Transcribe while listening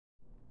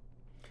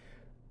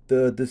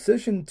The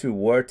decision to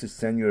where to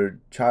send your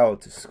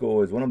child to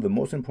school is one of the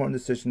most important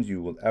decisions you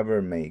will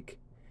ever make.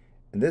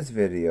 In this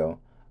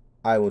video,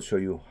 I will show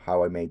you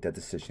how I made that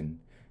decision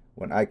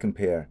when I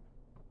compare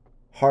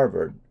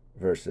Harvard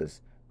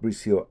versus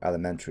Brewhat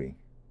Elementary.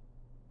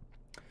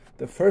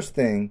 The first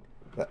thing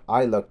that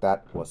I looked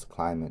at was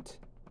climate.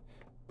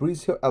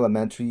 Brewhat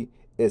Elementary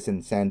is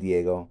in San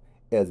Diego.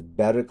 It has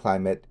better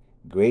climate,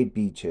 great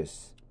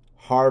beaches.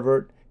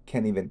 Harvard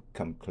can't even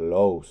come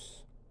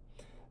close.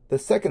 The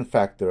second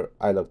factor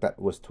I looked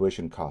at was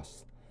tuition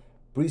costs.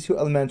 Brewhat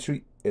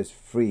Elementary is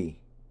free,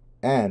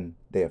 and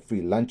they have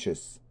free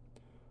lunches.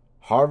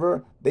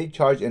 Harvard, they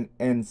charge an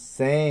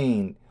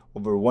insane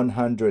over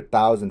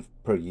 $100,000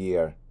 per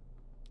year.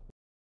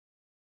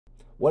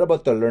 What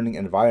about the learning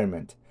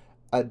environment?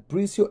 At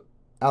Brewhat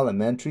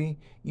Elementary,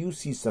 you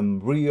see some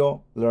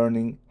real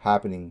learning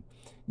happening.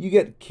 You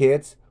get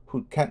kids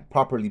who can't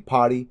properly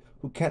potty,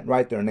 who can't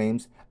write their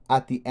names.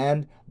 At the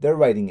end, they're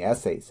writing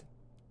essays.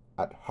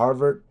 At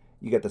Harvard,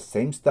 you get the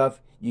same stuff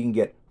you can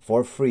get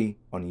for free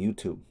on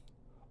YouTube.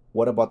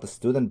 What about the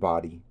student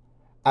body?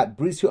 At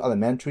Brewhat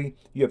Elementary,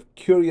 you have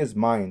curious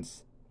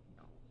minds.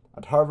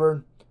 At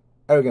Harvard,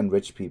 arrogant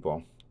rich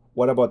people.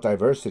 What about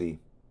diversity?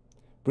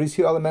 Brewhat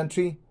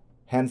Elementary,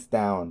 hands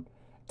down,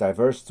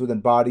 diverse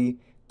student body,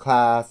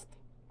 class,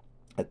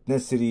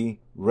 ethnicity,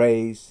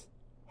 race.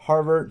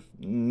 Harvard,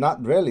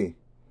 not really.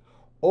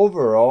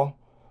 Overall,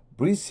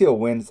 Brewhat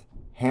wins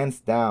hands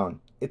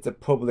down. It's a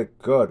public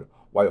good,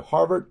 while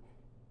Harvard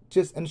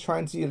just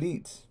enshrines the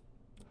elites.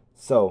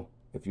 So,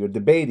 if you're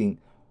debating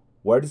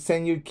where to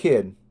send your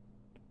kid,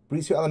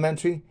 Brewhat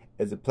Elementary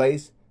is a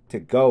place to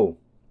go.